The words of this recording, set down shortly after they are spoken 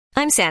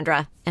I'm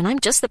Sandra, and I'm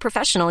just the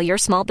professional your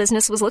small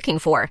business was looking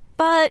for.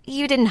 But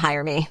you didn't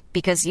hire me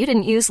because you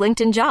didn't use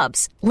LinkedIn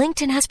Jobs.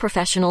 LinkedIn has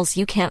professionals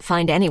you can't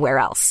find anywhere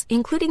else,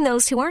 including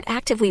those who aren't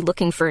actively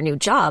looking for a new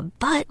job,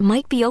 but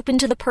might be open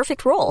to the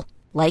perfect role,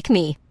 like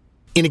me.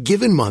 In a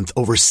given month,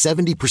 over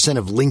 70%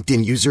 of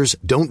LinkedIn users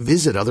don't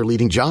visit other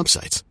leading job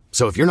sites.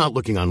 So if you're not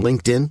looking on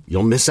LinkedIn,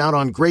 you'll miss out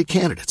on great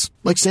candidates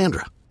like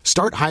Sandra.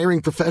 Start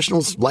hiring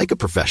professionals like a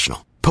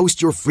professional.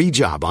 Post your free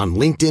job on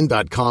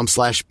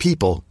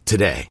linkedin.com/people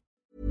today.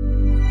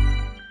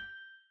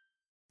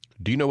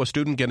 Do you know a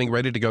student getting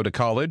ready to go to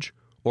college?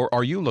 Or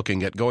are you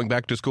looking at going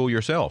back to school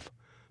yourself?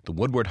 The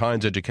Woodward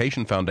Hines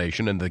Education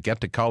Foundation and the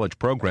Get to College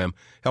program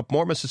help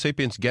more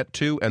Mississippians get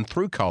to and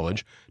through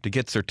college to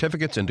get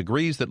certificates and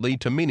degrees that lead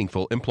to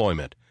meaningful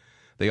employment.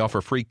 They offer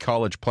free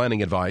college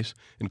planning advice,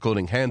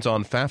 including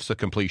hands-on FAFSA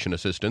completion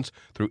assistance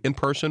through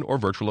in-person or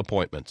virtual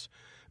appointments.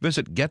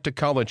 Visit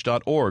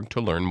gettocollege.org to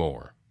learn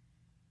more.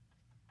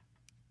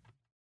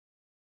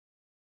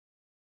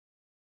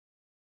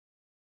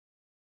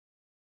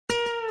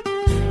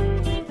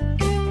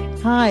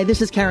 Hi,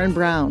 this is Karen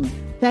Brown.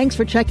 Thanks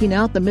for checking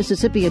out the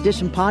Mississippi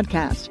Edition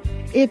podcast.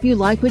 If you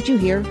like what you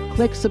hear,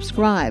 click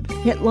subscribe,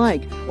 hit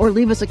like, or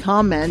leave us a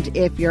comment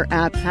if your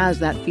app has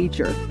that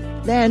feature.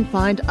 Then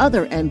find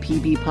other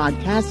MPB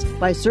podcasts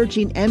by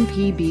searching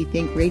MPB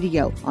Think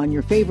Radio on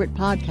your favorite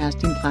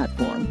podcasting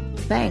platform.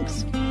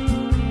 Thanks.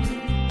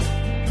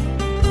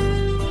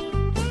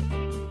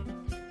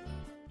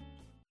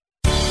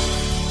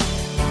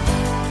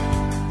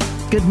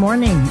 Good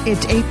morning.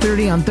 It's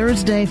 8:30 on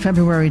Thursday,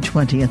 February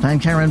 20th. I'm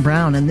Karen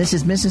Brown, and this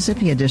is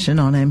Mississippi Edition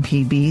on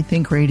MPB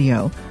Think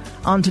Radio.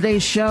 On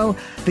today's show,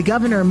 the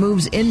governor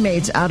moves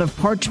inmates out of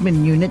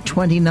Parchman Unit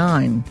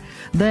 29.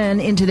 Then,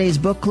 in today's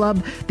book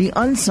club, the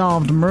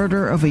unsolved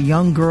murder of a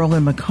young girl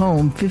in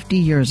McComb 50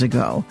 years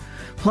ago.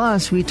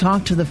 Plus, we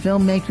talk to the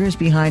filmmakers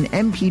behind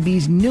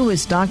MPB's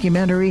newest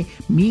documentary,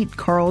 Meet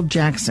Carl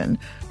Jackson.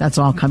 That's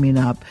all coming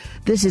up.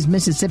 This is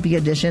Mississippi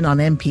Edition on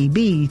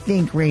MPB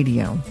Think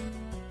Radio.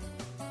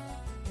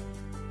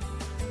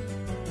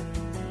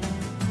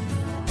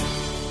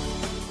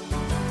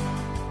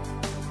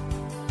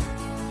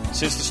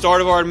 Since the start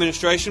of our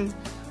administration,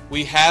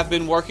 we have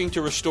been working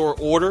to restore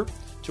order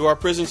to our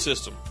prison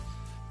system.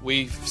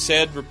 We've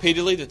said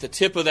repeatedly that the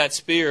tip of that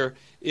spear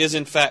is,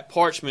 in fact,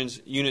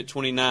 Parchman's Unit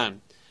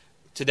 29.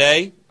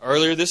 Today,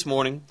 earlier this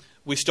morning,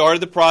 we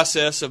started the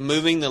process of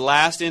moving the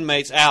last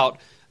inmates out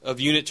of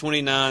Unit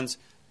 29's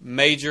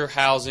major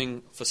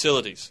housing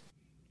facilities.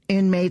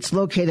 Inmates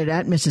located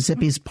at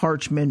Mississippi's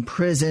Parchman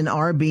Prison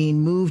are being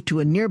moved to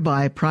a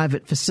nearby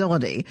private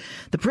facility.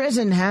 The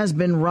prison has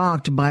been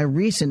rocked by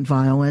recent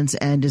violence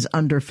and is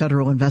under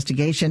federal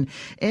investigation.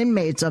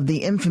 Inmates of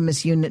the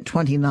infamous Unit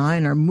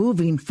 29 are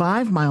moving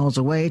 5 miles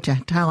away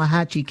to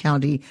Tallahatchie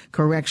County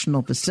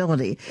Correctional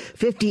Facility.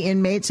 50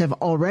 inmates have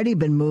already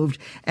been moved,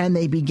 and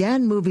they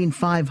began moving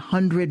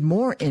 500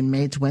 more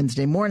inmates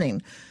Wednesday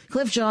morning.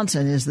 Cliff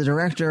Johnson is the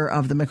director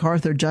of the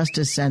MacArthur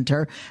Justice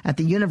Center at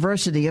the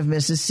University of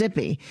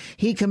Mississippi.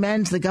 He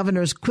commends the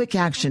governor's quick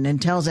action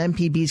and tells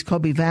MPB's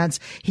Kobe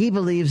Vance he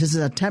believes this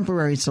is a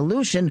temporary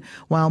solution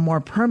while more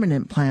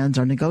permanent plans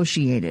are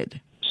negotiated.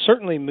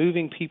 Certainly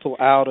moving people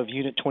out of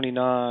Unit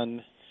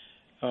 29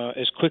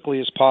 as quickly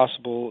as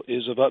possible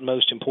is of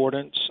utmost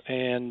importance,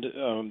 and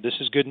this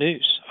is good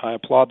news. I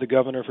applaud the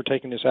governor for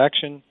taking this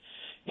action.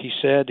 He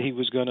said he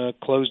was going to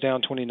close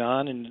down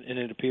 29, and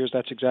it appears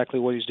that's exactly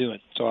what he's doing.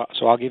 So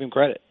I'll give him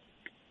credit.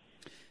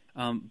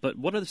 But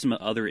what are some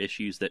other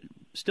issues that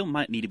still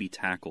might need to be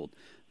tackled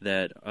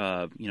that,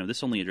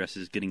 this only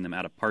addresses getting them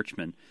out of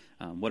Parchman?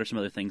 What are some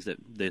other things that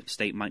the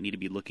state might need to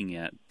be looking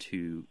at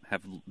to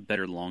have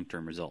better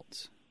long-term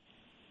results?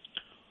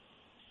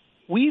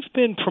 We've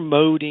been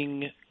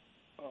promoting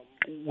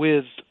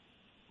with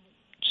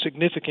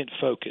significant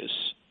focus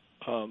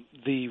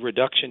the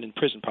reduction in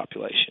prison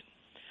population.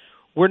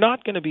 We're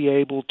not going to be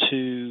able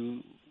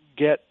to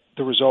get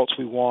the results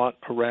we want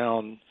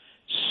around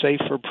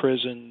safer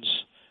prisons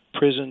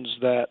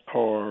that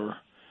are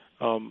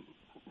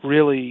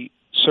really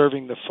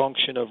serving the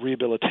function of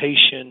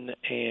rehabilitation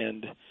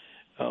and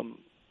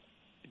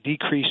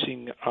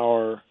decreasing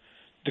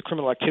the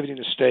criminal activity in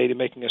the state and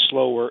making us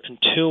slower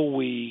until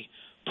we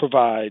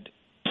provide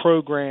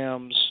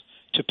programs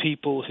to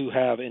people who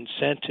have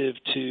incentive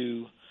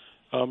to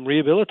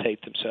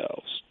rehabilitate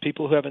themselves,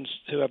 people who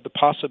have the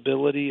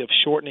possibility of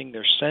shortening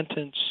their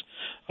sentence,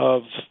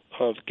 of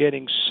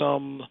getting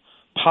some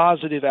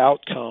positive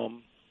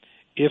outcome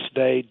if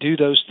they do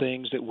those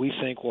things that we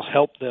think will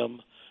help them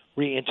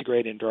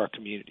reintegrate into our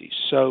communities.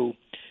 So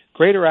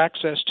greater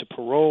access to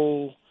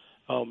parole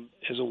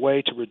as a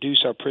way to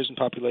reduce our prison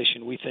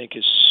population we think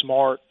is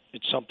smart.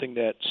 It's something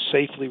that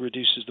safely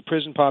reduces the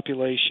prison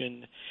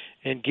population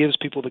and gives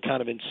people the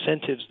kind of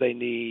incentives they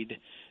need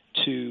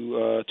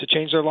to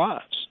change their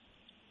lives.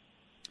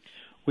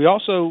 We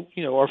also,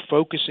 are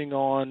focusing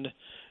on,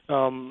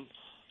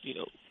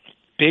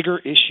 bigger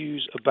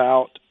issues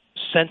about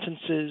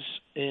sentences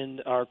in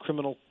our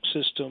criminal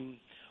system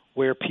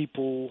where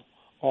people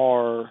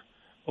are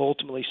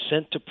ultimately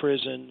sent to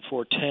prison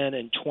for 10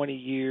 and 20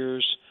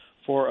 years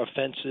for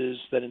offenses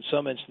that in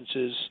some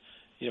instances,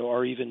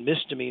 are even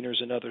misdemeanors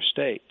in other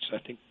states. I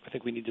think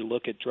we need to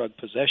look at drug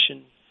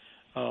possession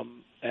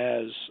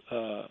as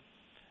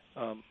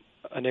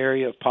an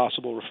area of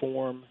possible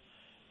reform.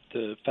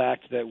 The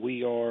fact that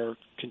we are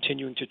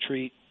continuing to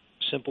treat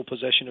simple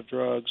possession of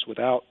drugs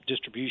without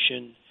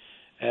distribution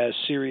as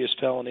serious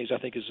felonies, I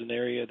think, is an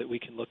area that we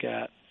can look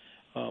at.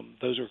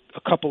 Those are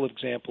a couple of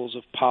examples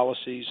of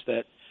policies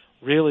that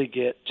really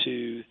get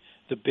to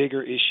the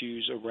bigger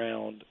issues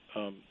around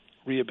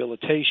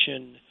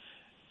rehabilitation,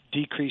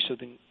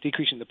 decreasing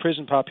the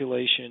prison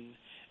population,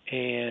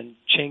 and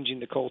changing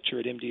the culture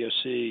at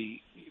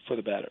MDOC for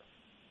the better.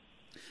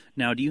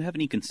 Now, do you have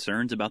any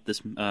concerns about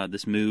this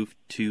move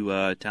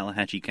to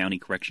Tallahatchie County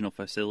Correctional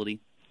Facility?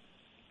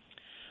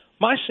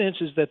 My sense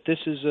is that this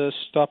is a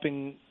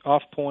stopping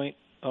off point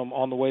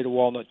on the way to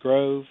Walnut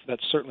Grove.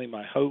 That's certainly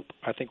my hope.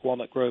 I think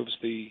Walnut Grove is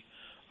the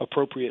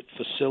appropriate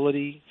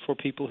facility for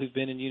people who've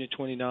been in Unit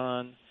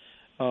 29.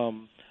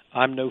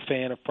 I'm no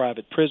fan of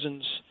private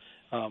prisons.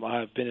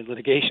 I've been in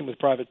litigation with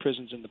private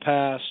prisons in the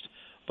past.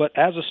 But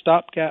as a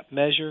stopgap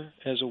measure,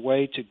 as a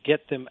way to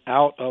get them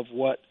out of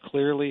what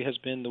clearly has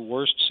been the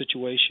worst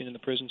situation in the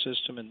prison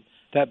system, and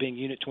that being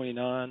Unit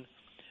 29,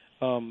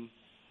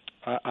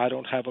 I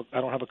don't have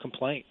a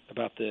complaint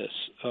about this.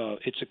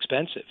 It's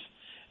expensive,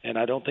 and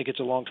I don't think it's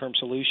a long-term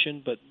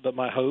solution. But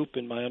my hope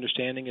and my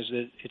understanding is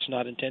that it's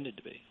not intended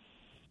to be.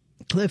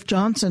 Cliff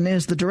Johnson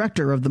is the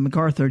director of the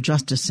MacArthur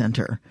Justice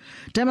Center.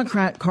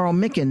 Democrat Carl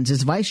Mickens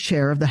is vice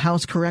chair of the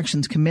House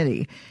Corrections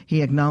Committee.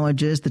 He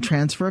acknowledges the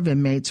transfer of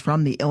inmates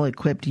from the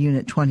ill-equipped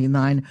Unit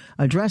 29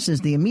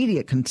 addresses the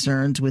immediate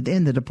concerns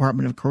within the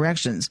Department of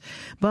Corrections.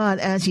 But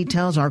as he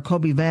tells our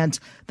Kobe Vance,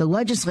 the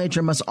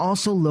legislature must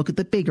also look at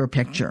the bigger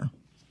picture.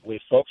 We're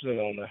focusing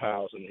on the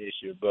housing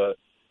issue, but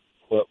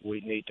what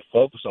we need to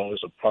focus on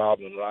is a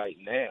problem right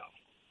now.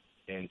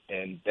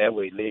 And that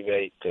would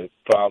alleviate the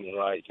problem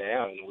right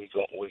now, and we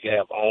can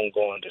have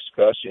ongoing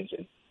discussions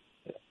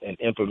and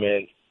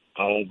implement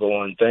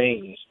ongoing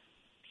things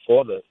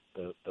for the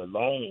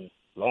long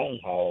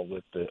haul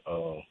with the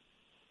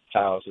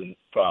housing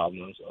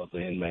problems of the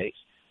inmates.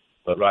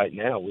 But right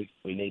now, we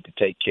need to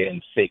take care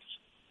and fix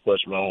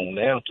what's wrong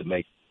now to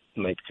make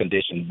the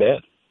conditions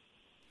better.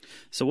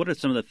 So, what are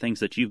some of the things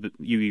that you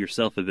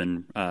yourself have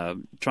been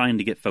trying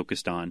to get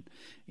focused on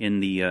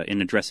in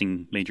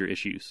addressing major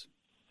issues?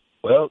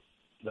 Well,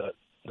 the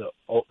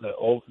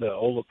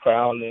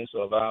overcrowdedness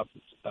of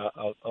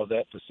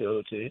that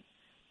facility,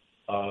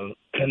 and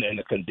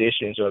the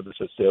conditions of the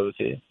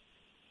facility,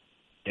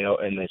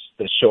 and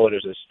the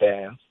shortage of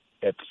staff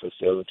at the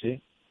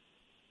facility,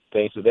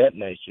 things of that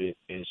nature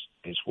is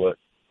what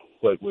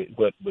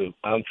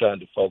I'm trying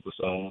to focus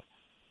on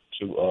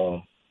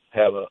to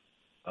have a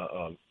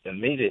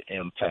immediate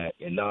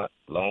impact and not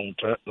long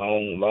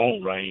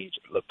range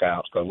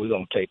lookouts, because we're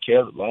going to take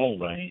care of the long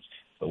range.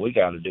 But we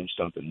got to do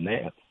something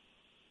now.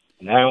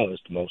 Now is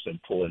the most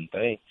important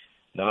thing,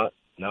 not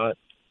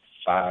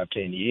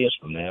 5-10 years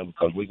from now,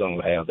 because we're going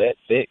to have that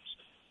fixed.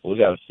 We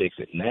got to fix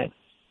it now.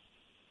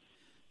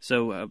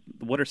 So,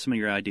 what are some of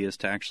your ideas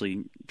to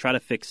actually try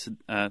to fix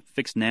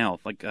now,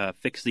 like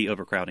fix the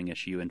overcrowding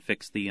issue and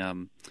fix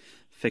the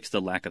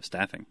lack of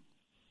staffing?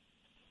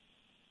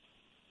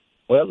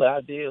 Well, the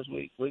idea is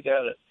we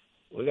gotta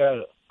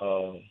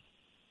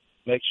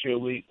make sure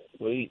we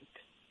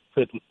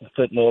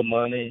put more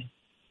money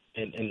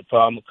in the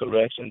Department of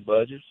Correction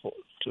budget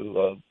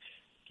to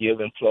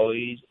give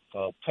employees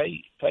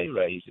pay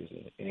raises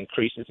and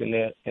increases in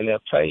their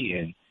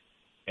pay,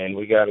 and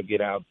we got to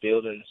get our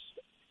buildings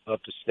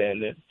up to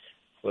standard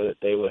so that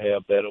they will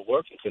have better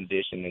working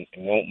conditions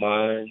and won't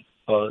mind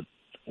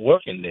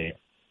working there.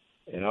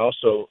 And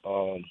also,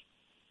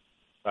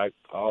 like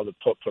all the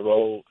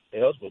parole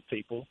eligible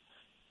people,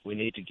 we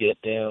need to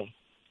get them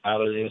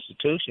out of the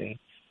institution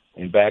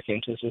and back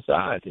into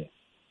society,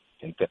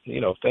 and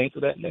things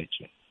of that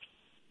nature.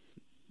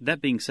 That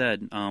being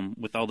said,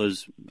 with all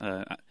those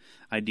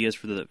ideas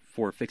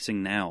for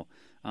fixing now,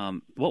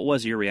 what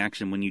was your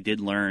reaction when you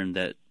did learn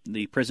that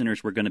the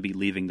prisoners were going to be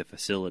leaving the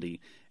facility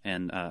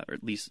and or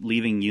at least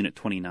leaving Unit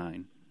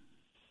 29?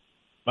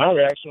 My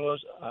reaction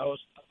was I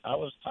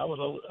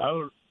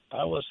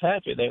was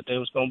happy that they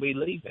was going to be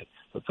leaving,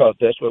 because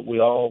that's what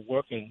we're all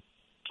working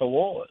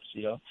towards.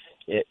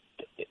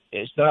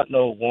 It's not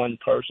no one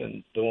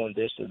person doing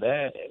this or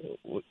that.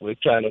 We're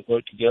trying to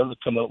work together to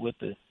come up with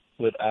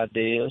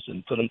ideas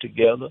and put them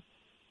together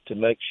to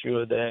make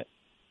sure that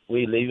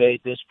we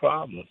alleviate this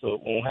problem so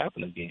it won't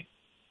happen again.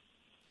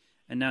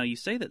 And now you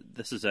say that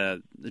this is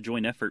a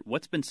joint effort.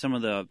 What's been some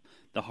of the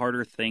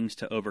harder things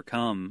to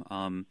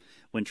overcome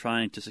when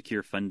trying to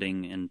secure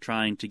funding and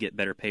trying to get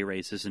better pay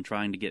raises and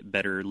trying to get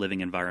better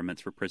living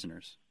environments for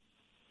prisoners?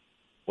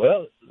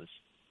 Well,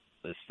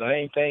 the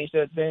same things that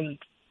have been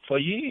for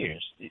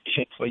years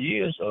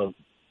of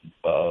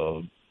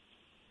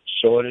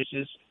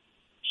shortages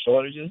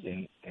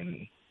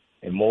and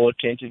more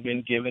attention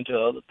being given to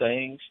other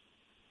things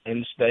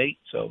in the state.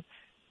 So,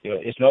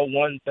 it's no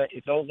one thing.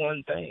 It's no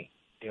one thing.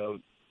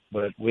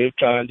 but we're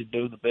trying to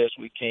do the best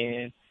we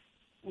can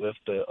with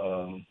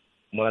the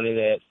money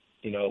that,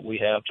 we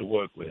have to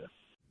work with.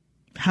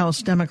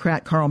 House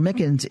Democrat Carl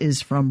Mickens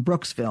is from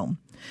Brooksville.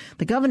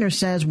 The governor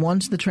says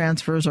once the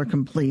transfers are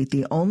complete,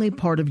 the only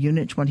part of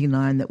Unit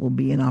 29 that will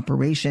be in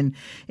operation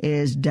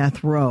is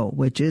death row,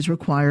 which is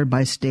required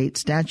by state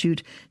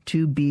statute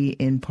to be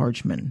in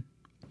Parchman.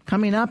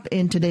 Coming up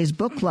in today's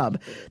book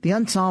club, the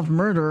unsolved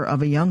murder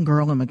of a young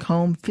girl in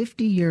McComb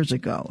 50 years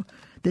ago.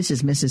 This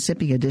is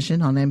Mississippi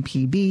Edition on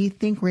MPB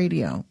Think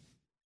Radio.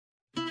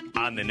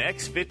 On the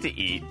next Fit to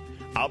Eat,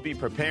 I'll be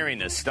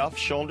preparing a stuffed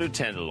shoulder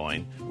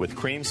tenderloin with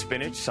cream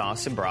spinach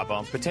sauce and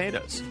Brabant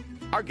potatoes.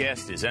 Our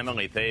guest is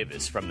Emily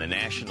Thavis from the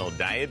National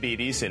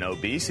Diabetes and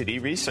Obesity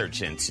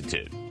Research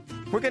Institute.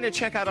 We're going to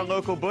check out a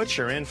local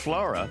butcher in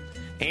Flora,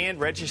 and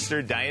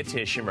registered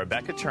dietitian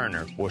Rebecca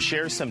Turner will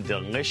share some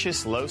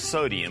delicious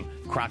low-sodium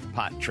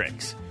crock-pot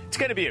tricks. It's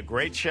going to be a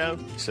great show,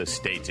 so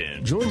stay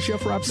tuned. Join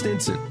Chef Rob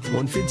Stinson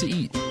on Fit to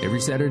Eat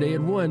every Saturday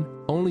at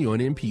 1, only on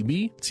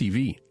MPB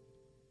TV.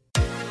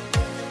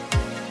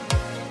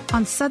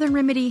 On Southern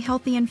Remedy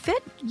Healthy and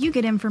Fit, you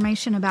get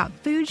information about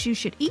foods you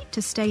should eat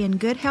to stay in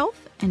good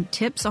health and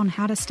tips on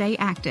how to stay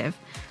active.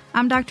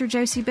 I'm Dr.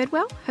 Josie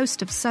Bidwell,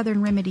 host of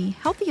Southern Remedy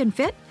Healthy and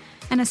Fit,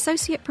 and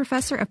Associate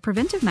Professor of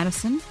Preventive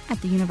Medicine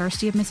at the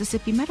University of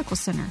Mississippi Medical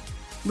Center.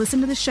 Listen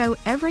to the show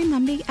every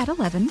Monday at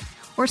 11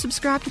 or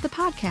subscribe to the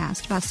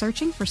podcast by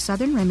searching for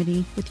Southern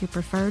Remedy with your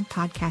preferred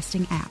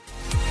podcasting app.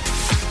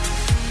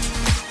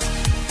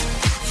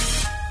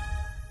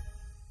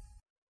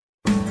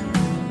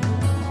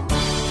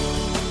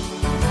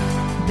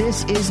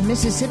 This is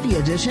Mississippi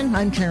Edition.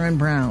 I'm Karen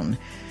Brown.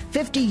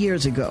 50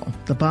 years ago,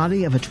 the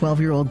body of a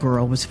 12-year-old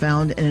girl was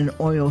found in an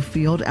oil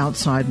field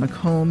outside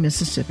McComb,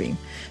 Mississippi.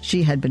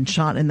 She had been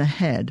shot in the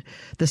head.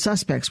 The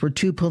suspects were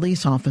 2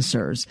 police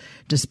officers.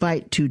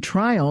 Despite 2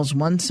 trials,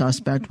 one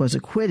suspect was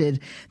acquitted.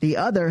 The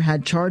other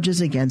had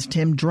charges against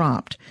him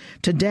dropped.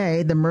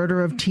 Today, the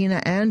murder of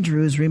Tina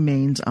Andrews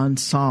remains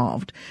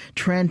unsolved.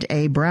 Trent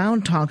A.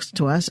 Brown talks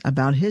to us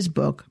about his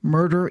book,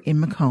 Murder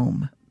in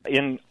McComb.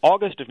 In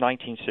August of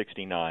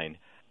 1969,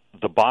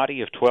 the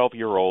body of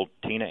 12-year-old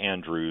Tina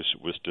Andrews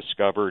was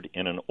discovered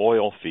in an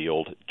oil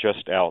field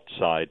just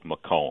outside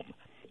McComb.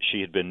 She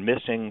had been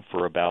missing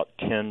for about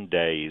 10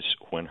 days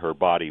when her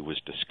body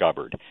was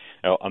discovered.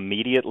 Now,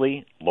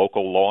 immediately,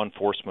 local law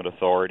enforcement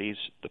authorities,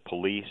 the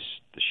police,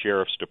 the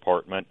sheriff's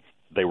department,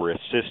 they were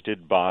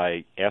assisted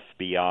by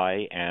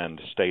FBI and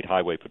State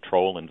Highway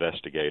Patrol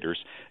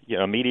investigators.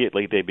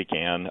 Immediately, they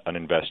began an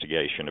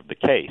investigation of the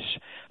case.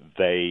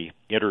 They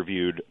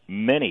interviewed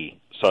many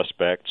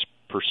suspects,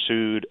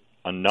 pursued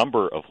a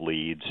number of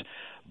leads,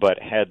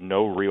 but had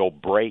no real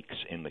breaks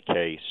in the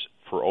case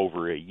for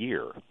over a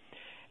year.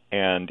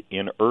 And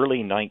in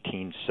early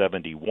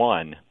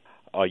 1971,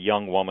 a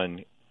young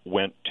woman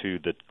went to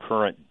the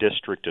current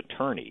district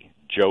attorney,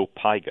 Joe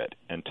Pygott,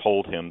 and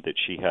told him that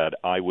she had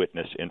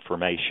eyewitness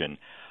information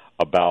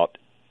about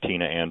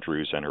Tina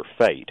Andrews and her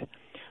fate.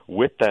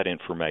 With that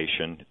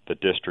information, the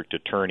district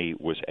attorney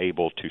was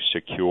able to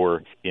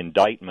secure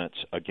indictments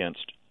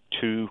against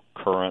 2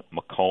 current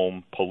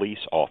McComb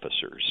police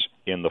officers.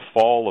 In the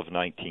fall of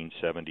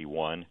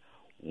 1971,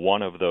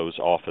 one of those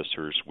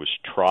officers was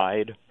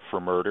tried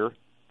for murder.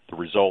 The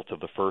result of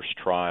the first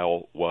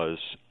trial was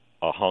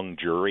a hung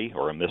jury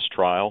or a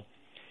mistrial.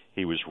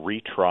 He was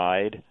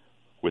retried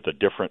with a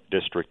different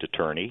district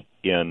attorney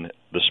in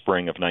the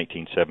spring of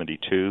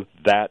 1972.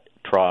 That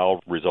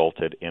trial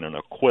resulted in an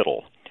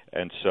acquittal.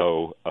 And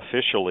so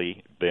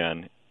officially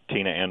then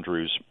Tina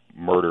Andrews'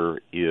 murder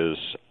is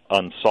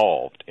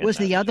unsolved. Was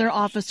the other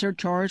officer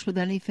charged with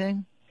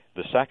anything?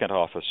 The second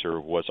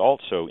officer was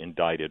also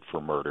indicted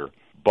for murder,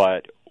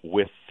 but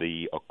with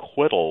the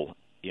acquittal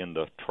in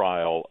the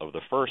trial of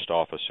the first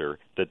officer,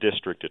 the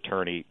district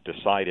attorney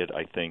decided,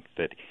 I think,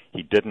 that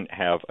he didn't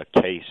have a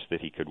case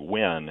that he could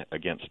win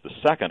against the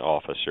second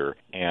officer,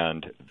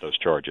 and those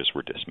charges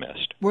were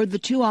dismissed. Were the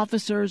 2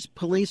 officers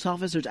police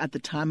officers at the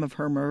time of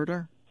her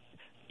murder?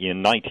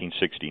 In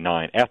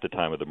 1969, at the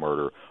time of the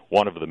murder,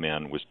 one of the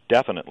men was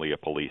definitely a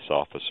police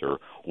officer.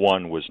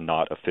 One was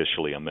not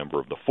officially a member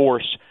of the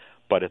force,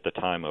 but at the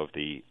time of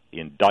the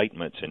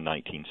indictments in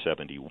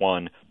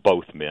 1971,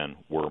 both men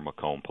were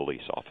McComb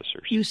police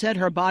officers. You said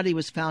her body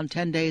was found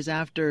 10 days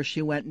after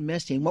she went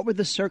missing. What were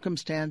the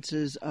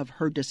circumstances of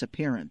her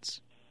disappearance?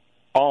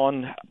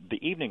 On the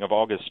evening of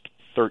August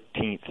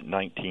 13th,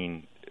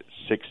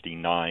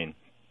 1969,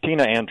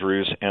 Tina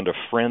Andrews and a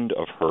friend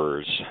of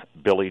hers,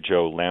 Billy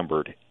Joe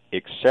Lambert,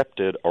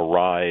 accepted a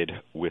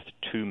ride with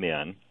 2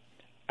 men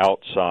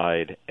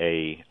outside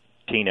a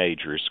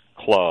teenagers'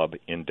 club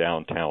in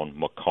downtown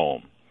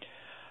McComb.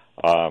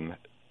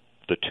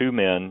 The 2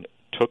 men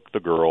took the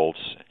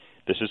girls.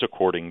 This is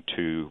according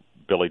to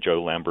Billy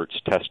Joe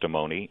Lambert's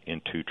testimony in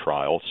 2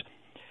 trials.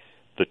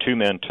 The 2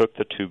 men took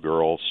the 2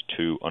 girls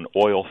to an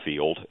oil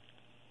field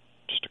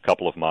just a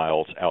couple of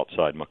miles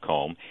outside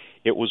McComb.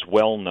 It was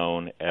well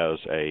known as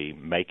a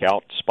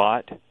make-out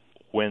spot.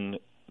 When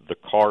the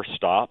car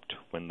stopped,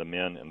 when the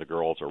men and the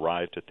girls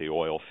arrived at the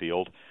oil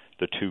field,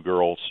 the two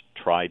girls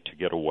tried to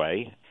get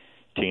away.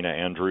 Tina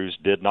Andrews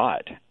did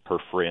not. Her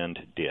friend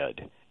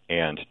did.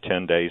 And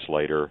 10 days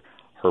later,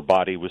 her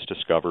body was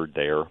discovered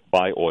there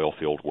by oil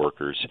field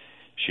workers.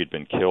 She'd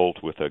been killed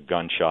with a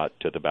gunshot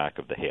to the back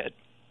of the head.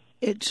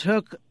 It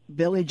took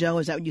Billie Joe,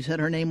 is that what you said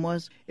her name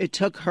was? It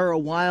took her a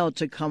while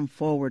to come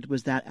forward.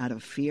 Was that out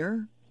of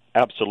fear?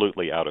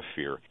 Absolutely out of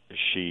fear.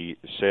 She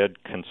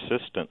said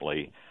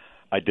consistently,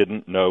 I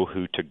didn't know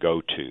who to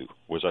go to.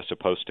 Was I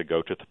supposed to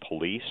go to the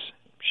police?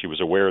 She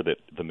was aware that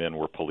the men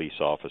were police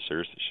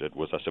officers. She said,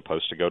 was I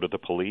supposed to go to the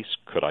police?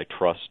 Could I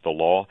trust the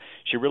law?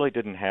 She really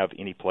didn't have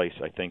any place,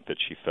 I think, that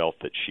she felt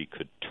that she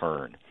could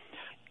turn.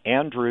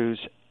 Andrews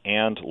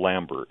and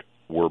Lambert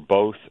were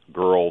both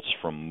girls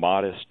from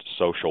modest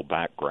social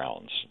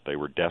backgrounds. They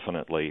were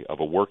definitely of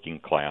a working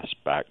class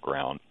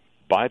background.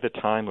 By the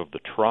time of the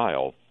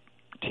trial,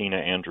 Tina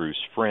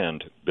Andrews'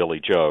 friend, Billie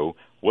Joe,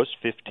 was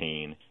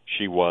 15.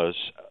 She was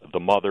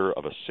the mother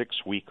of a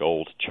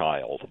 6-week-old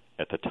child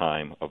at the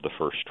time of the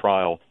first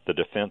trial. The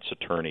defense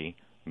attorney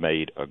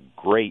made a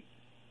great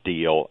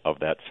deal of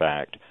that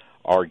fact,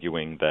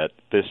 arguing that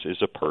this is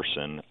a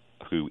person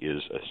who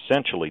is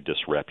essentially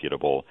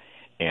disreputable,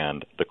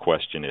 and the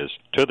question is,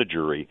 to the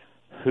jury,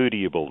 who do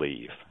you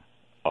believe?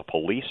 A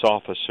police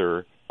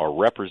officer, a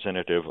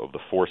representative of the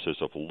forces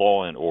of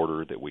law and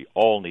order that we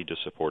all need to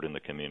support in the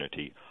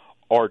community,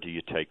 or do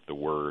you take the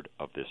word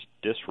of this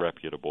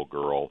disreputable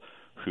girl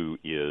who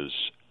is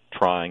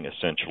trying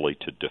essentially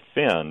to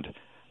defend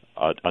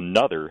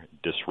another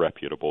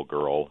disreputable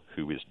girl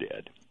who is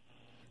dead?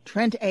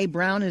 Trent A.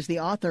 Brown is the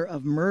author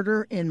of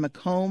Murder in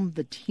McComb,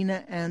 the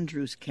Tina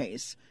Andrews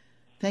case.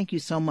 Thank you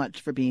so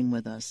much for being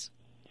with us.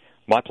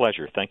 My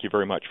pleasure. Thank you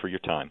very much for your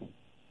time.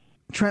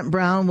 Trent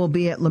Brown will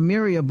be at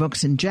Lemuria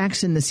Books in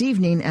Jackson this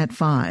evening at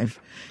 5.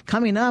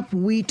 Coming up,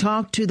 we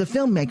talk to the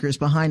filmmakers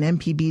behind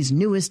MPB's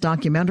newest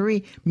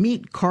documentary,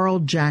 Meet Carl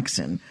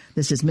Jackson.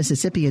 This is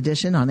Mississippi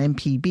Edition on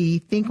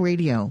MPB Think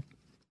Radio.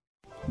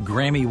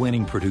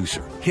 Grammy-winning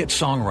producer, hit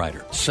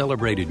songwriter,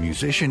 celebrated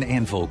musician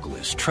and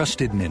vocalist,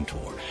 trusted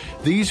mentor.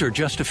 These are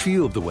just a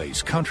few of the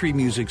ways country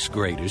music's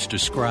greatest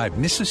describe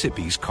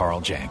Mississippi's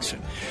Carl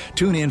Jackson.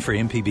 Tune in for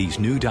MPB's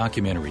new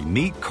documentary,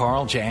 Meet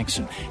Carl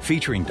Jackson,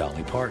 featuring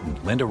Dolly Parton,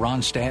 Linda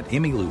Ronstadt,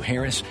 Emmylou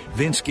Harris,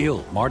 Vince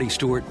Gill, Marty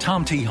Stewart,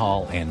 Tom T.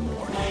 Hall, and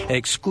more.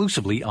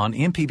 Exclusively on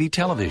MPB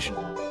Television.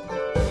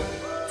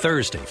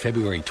 Thursday,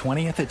 February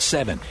 20th at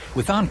 7,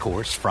 with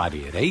encores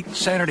Friday at 8,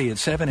 Saturday at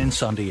 7, and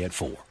Sunday at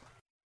 4.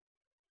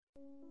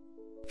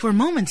 For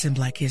moments in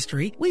Black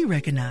history, we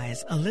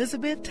recognize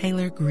Elizabeth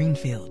Taylor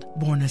Greenfield.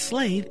 Born a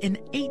slave in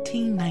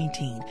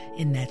 1819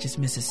 in Natchez,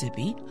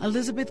 Mississippi,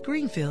 Elizabeth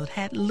Greenfield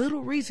had little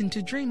reason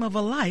to dream of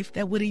a life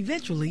that would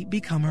eventually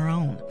become her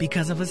own.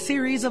 Because of a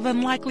series of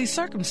unlikely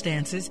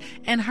circumstances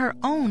and her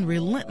own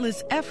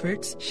relentless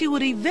efforts, she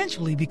would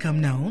eventually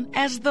become known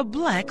as the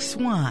Black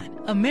Swan,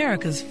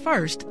 America's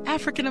first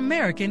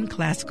African-American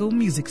classical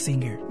music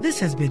singer. This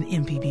has been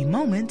MPB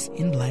Moments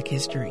in Black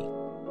History.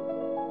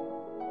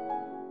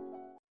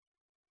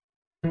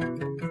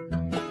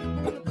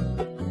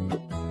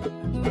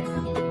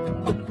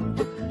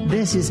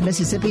 This is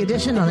Mississippi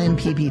Edition on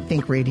MPB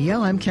Think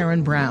Radio. I'm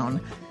Karen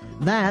Brown.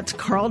 That's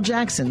Carl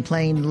Jackson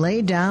playing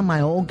Lay Down My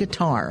Old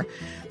Guitar.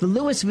 The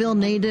Louisville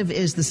native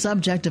is the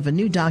subject of a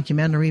new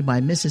documentary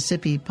by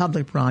Mississippi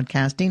Public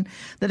Broadcasting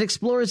that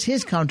explores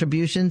his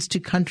contributions to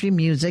country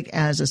music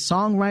as a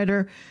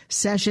songwriter,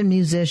 session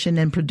musician,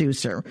 and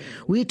producer.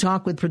 We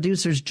talk with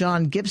producers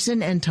John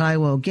Gibson and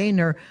Taiwo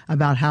Gaynor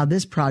about how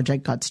this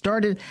project got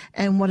started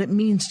and what it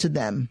means to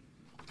them.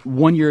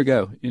 1 year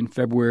ago, in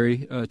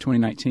February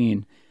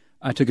 2019,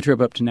 I took a trip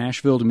up to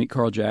Nashville to meet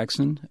Carl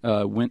Jackson,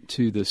 went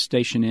to the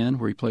Station Inn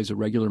where he plays a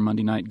regular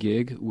Monday night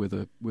gig with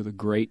a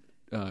great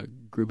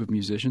group of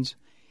musicians,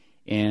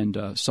 and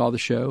saw the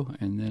show,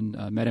 and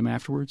then met him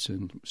afterwards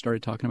and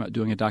started talking about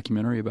doing a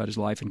documentary about his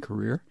life and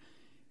career,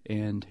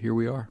 and here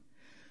we are.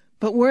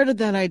 But where did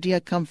that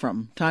idea come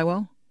from,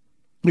 Taiwo?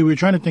 We were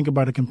trying to think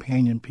about a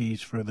companion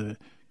piece for the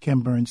Ken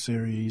Burns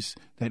series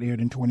that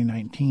aired in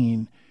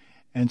 2019,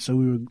 and so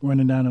we were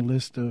running down a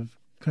list of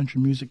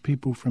country music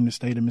people from the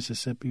state of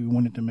Mississippi. We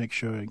wanted to make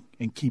sure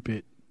and keep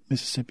it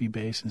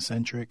Mississippi-based and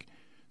centric.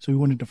 So we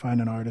wanted to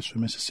find an artist from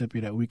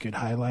Mississippi that we could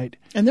highlight.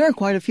 And there are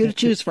quite a few to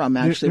choose from,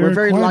 actually. We're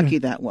very lucky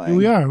that way.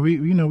 We are.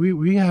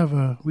 We have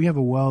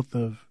a wealth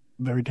of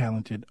very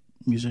talented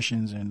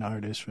musicians and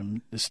artists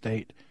from the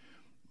state.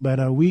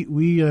 But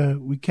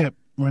we kept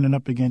running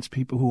up against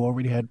people who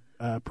already had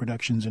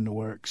productions in the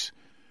works.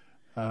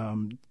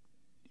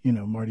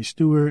 Marty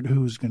Stewart,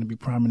 who's going to be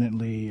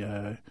prominently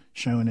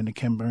shown in the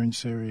Ken Burns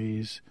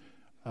series.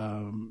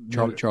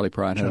 Charlie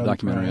Pride had a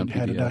documentary on PBS.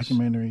 Had a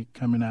documentary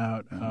coming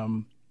out.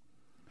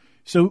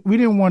 So we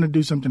didn't want to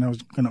do something that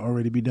was going to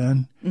already be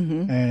done.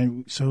 Mm-hmm.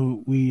 And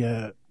so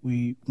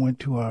we went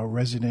to our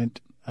resident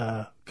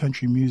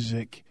country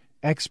music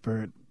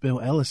expert,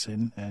 Bill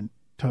Ellison, and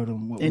told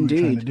him what we were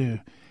trying to do.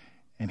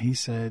 And he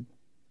said,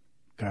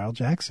 Carl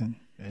Jackson.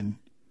 And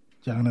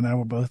John and I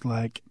were both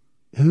like,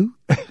 who?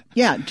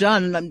 Yeah,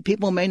 John,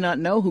 people may not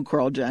know who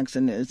Carl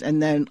Jackson is.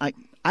 And then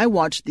I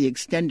watched the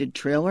extended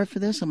trailer for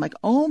this. I'm like,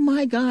 oh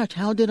my gosh,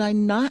 how did I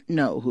not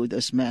know who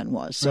this man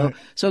was?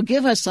 So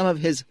give us some of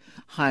his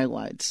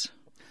highlights.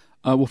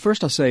 Well,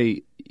 first I'll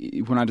say,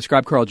 when I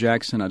describe Carl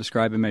Jackson, I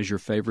describe him as your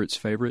favorite's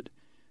favorite,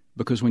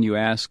 because when you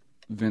ask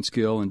Vince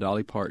Gill and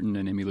Dolly Parton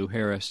and Emmylou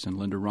Harris and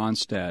Linda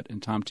Ronstadt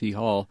and Tom T.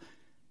 Hall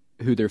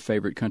who their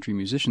favorite country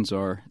musicians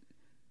are,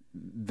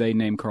 they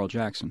name Carl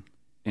Jackson.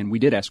 And we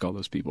did ask all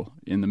those people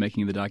in the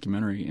making of the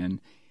documentary,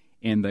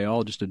 and they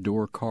all just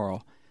adore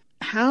Carl.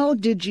 How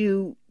did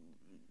you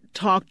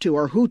talk to,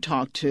 or who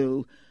talked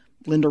to,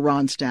 Linda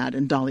Ronstadt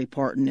and Dolly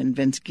Parton and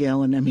Vince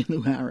Gill and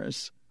Emmylou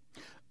Harris?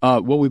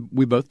 Well,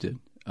 we both did.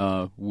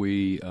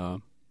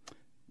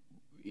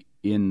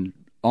 In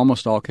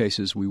almost all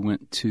cases, we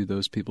went to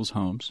those people's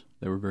homes.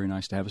 They were very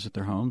nice to have us at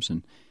their homes,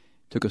 and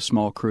took a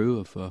small crew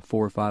of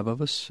 4 or 5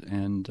 of us,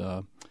 and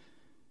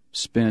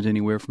spent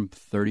anywhere from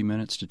 30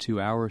 minutes to 2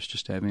 hours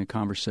just having a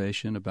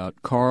conversation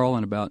about Carl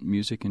and about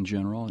music in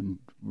general, and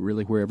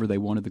really wherever they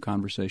wanted the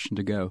conversation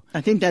to go.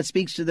 I think that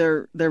speaks to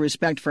their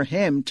respect for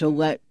him to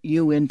let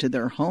you into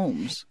their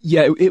homes.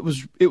 Yeah, it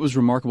was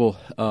remarkable.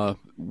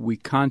 We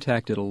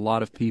contacted a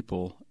lot of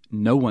people.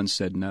 No one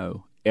said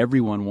no.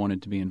 Everyone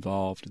wanted to be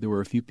involved. There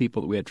were a few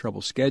people that we had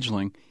trouble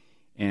scheduling,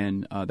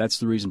 and that's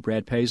the reason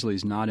Brad Paisley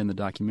is not in the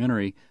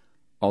documentary,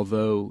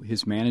 although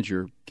his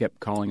manager kept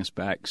calling us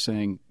back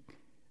saying,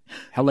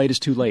 how late is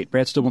too late?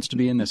 Brad still wants to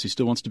be in this. He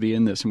still wants to be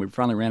in this. And we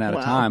finally ran out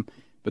of time.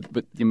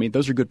 But I mean,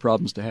 those are good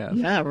problems to have.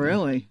 Yeah,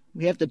 really.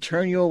 We have to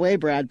turn you away,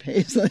 Brad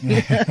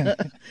Paisley.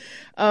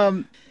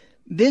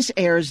 This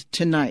airs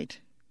tonight.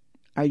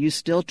 Are you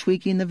still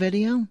tweaking the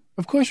video?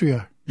 Of course we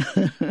are.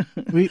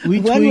 When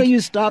will you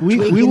stop tweaking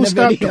the video? We will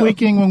stop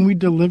tweaking when we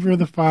deliver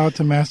the file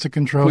to Master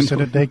Control so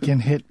that they can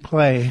hit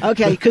play.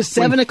 Okay, because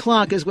 7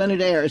 o'clock is when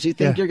it airs. You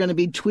think you're going to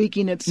be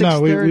tweaking at 6:30?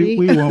 No,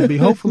 we won't be.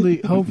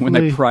 Hopefully. When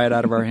they pry it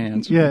out of our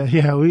hands. Yeah.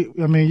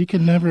 I mean, you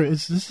can never.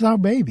 This is our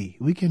baby.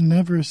 We can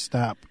never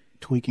stop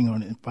tweaking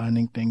on it and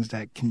finding things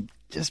that can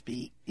just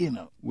be,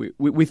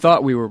 We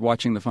thought we were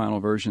watching the final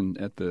version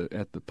at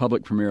the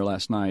public premiere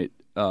last night,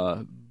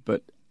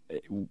 but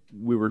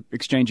we were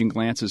exchanging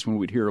glances when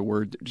we'd hear a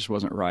word that just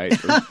wasn't right,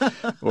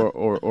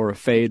 or a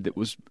fade that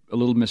was a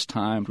little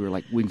mistimed. We were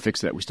like, we can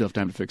fix that. We still have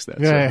time to fix that.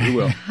 Yeah. So we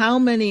will. How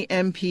many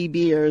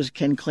MPBers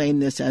can claim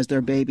this as their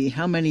baby?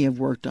 How many have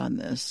worked on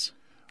this?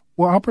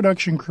 Well, our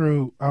production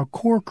crew, our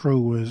core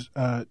crew was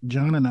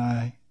John and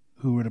I,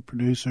 who were the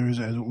producers,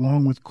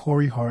 along with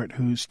Corey Hart,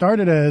 who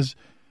started as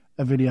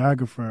a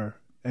videographer,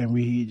 and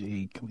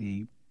we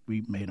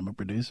made him a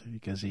producer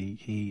because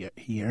he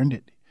earned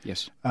it.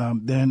 Yes.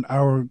 Then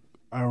our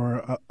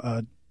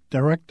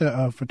director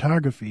of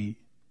photography,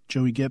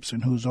 Joey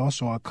Gibson, who's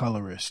also a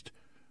colorist,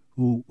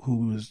 who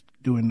was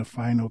doing the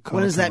final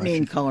color. What does that correction.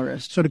 mean,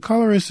 colorist? So the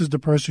colorist is the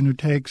person who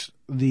takes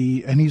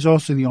and he's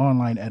also the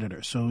online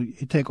editor. So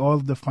he take all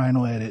of the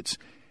final edits,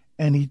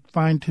 and he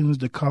fine-tunes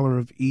the color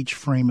of each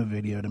frame of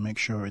video to make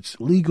sure it's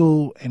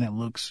legal and it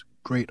looks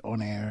great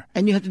on air.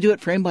 And you have to do it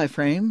frame by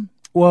frame?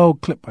 Well,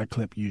 clip by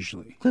clip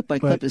usually. Clip by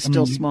clip is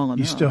still small enough.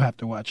 You still have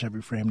to watch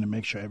every frame to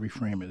make sure every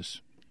frame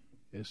is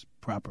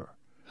proper.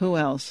 Who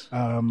else?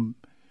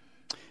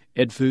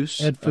 Ed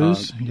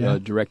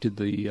Foose. Directed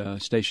the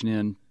Station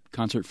Inn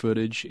concert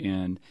footage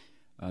and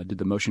did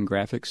the motion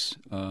graphics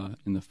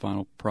in the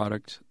final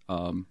product.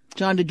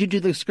 John, did you do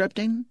the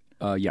scripting?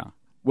 Yeah.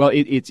 Well,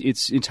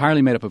 it's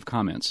entirely made up of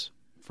comments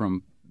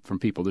from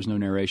people. There's no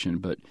narration,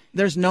 but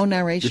there's no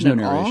narration. There's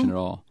no narration at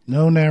all.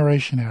 No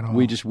narration at all.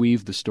 We just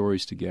weave the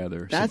stories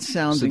together. That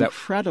sounds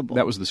incredible.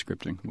 That was the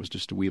scripting, was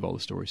just to weave all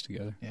the stories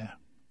together. Yeah.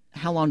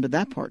 How long did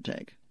that part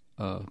take?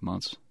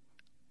 Months.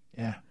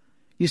 Yeah.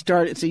 You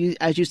started. So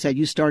as you said,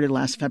 you started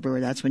last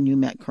February. That's when you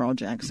met Carl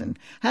Jackson.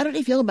 How did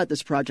he feel about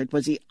this project?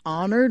 Was he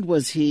honored?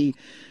 Was he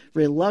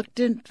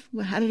reluctant?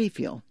 How did he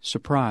feel?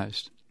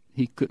 Surprised.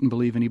 He couldn't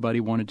believe anybody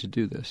wanted to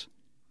do this.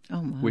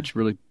 Oh my. Which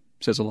really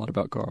says a lot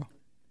about Carl.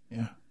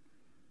 Yeah.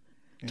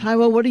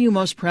 Taiwo, what are you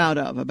most proud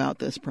of about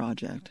this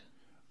project?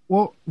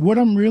 Well, what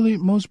I'm really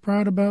most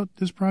proud about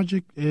this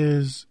project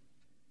is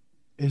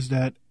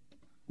that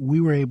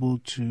we were able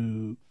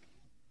to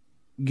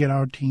get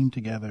our team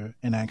together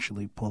and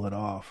actually pull it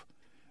off.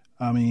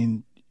 I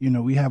mean,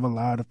 we have a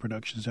lot of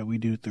productions that we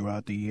do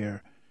throughout the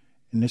year,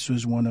 and this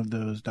was one of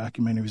those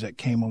documentaries that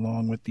came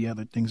along with the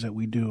other things that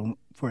we do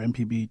for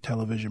MPB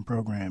television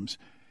programs.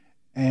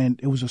 And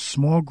it was a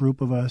small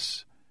group of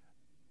us,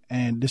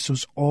 and this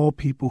was all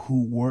people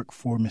who work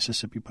for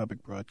Mississippi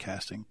Public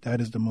Broadcasting. That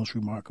is the most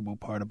remarkable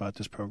part about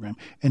this program.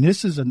 And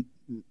this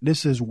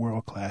is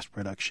world-class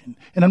production.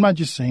 And I'm not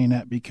just saying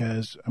that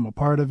because I'm a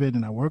part of it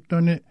and I worked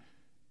on it.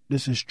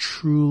 This is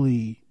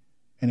truly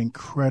an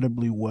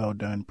incredibly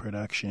well-done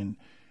production.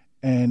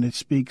 And it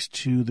speaks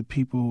to the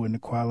people and the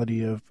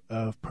quality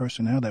of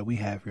personnel that we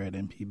have here at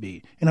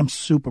MPB. And I'm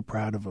super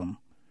proud of them.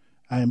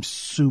 I am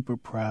super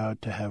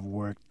proud to have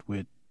worked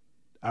with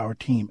our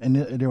team. And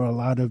there were a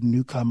lot of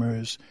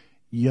newcomers,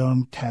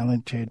 young,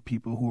 talented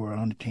people who were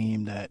on the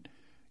team that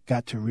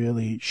got to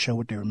really show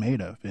what they were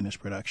made of in this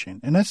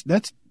production. And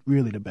that's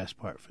really the best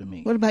part for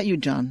me. What about you,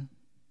 John?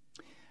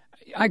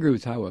 I agree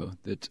with Taiwo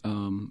that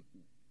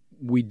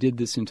we did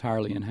this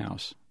entirely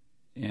in-house.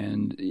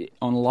 And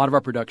on a lot of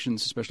our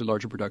productions, especially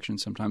larger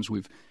productions, sometimes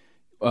we've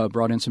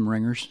brought in some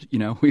ringers. You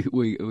know,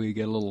 we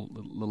get a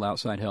little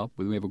outside help.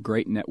 We have a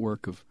great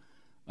network of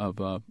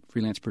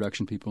freelance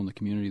production people in the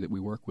community that we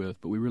work with,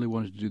 but we really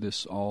wanted to do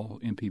this all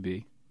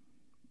MPB.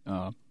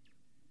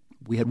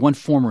 We had one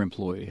former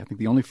employee. I think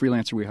the only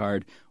freelancer we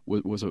hired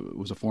was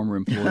a former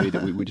employee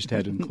that we just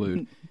had to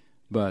include.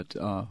 But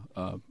yeah,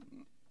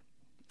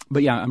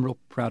 I'm real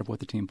proud of what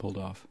the team pulled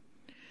off.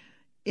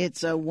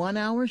 It's a 1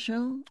 hour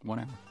show? 1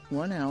 hour.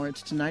 1 hour.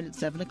 It's tonight at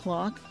 7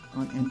 o'clock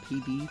on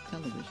MPB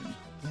television.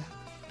 Yeah.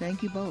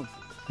 Thank you both.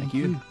 Thank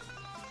you.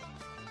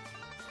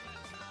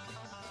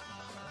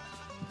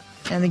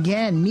 And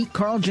again, Meet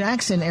Carl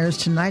Jackson airs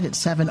tonight at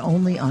 7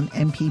 only on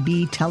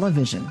MPB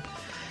television.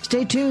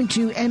 Stay tuned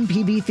to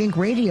MPB Think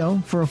Radio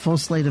for a full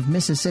slate of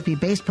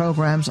Mississippi-based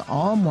programs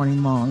all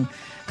morning long.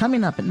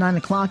 Coming up at 9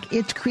 o'clock,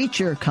 it's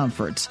Creature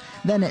Comforts.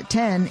 Then at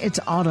 10, it's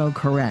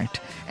Autocorrect.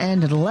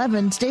 And at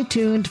 11, stay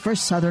tuned for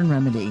Southern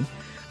Remedy.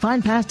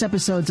 Find past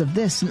episodes of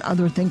this and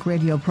other Think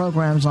Radio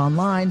programs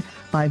online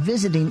by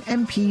visiting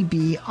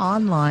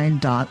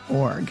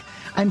mpbonline.org.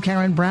 I'm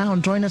Karen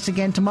Brown. Join us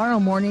again tomorrow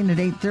morning at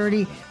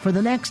 8:30 for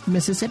the next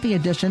Mississippi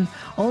edition,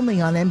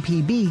 only on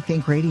MPB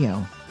Think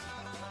Radio.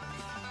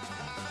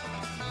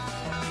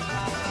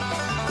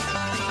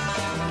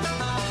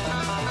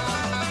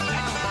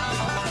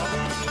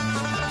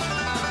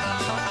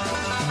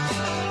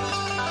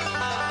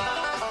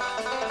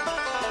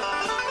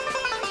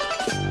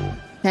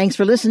 Thanks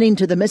for listening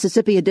to the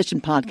Mississippi Edition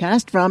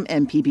podcast from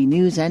MPB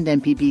News and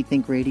MPB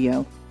Think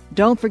Radio.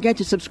 Don't forget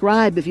to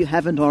subscribe if you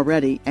haven't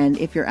already, and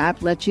if your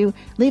app lets you,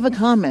 leave a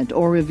comment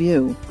or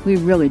review. We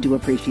really do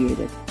appreciate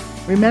it.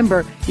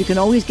 Remember, you can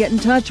always get in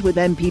touch with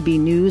MPB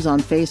News on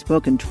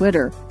Facebook and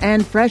Twitter,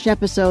 and fresh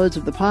episodes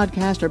of the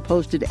podcast are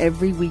posted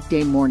every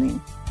weekday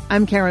morning.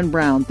 I'm Karen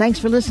Brown. Thanks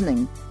for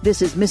listening.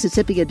 This is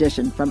Mississippi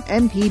Edition from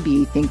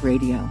MPB Think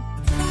Radio.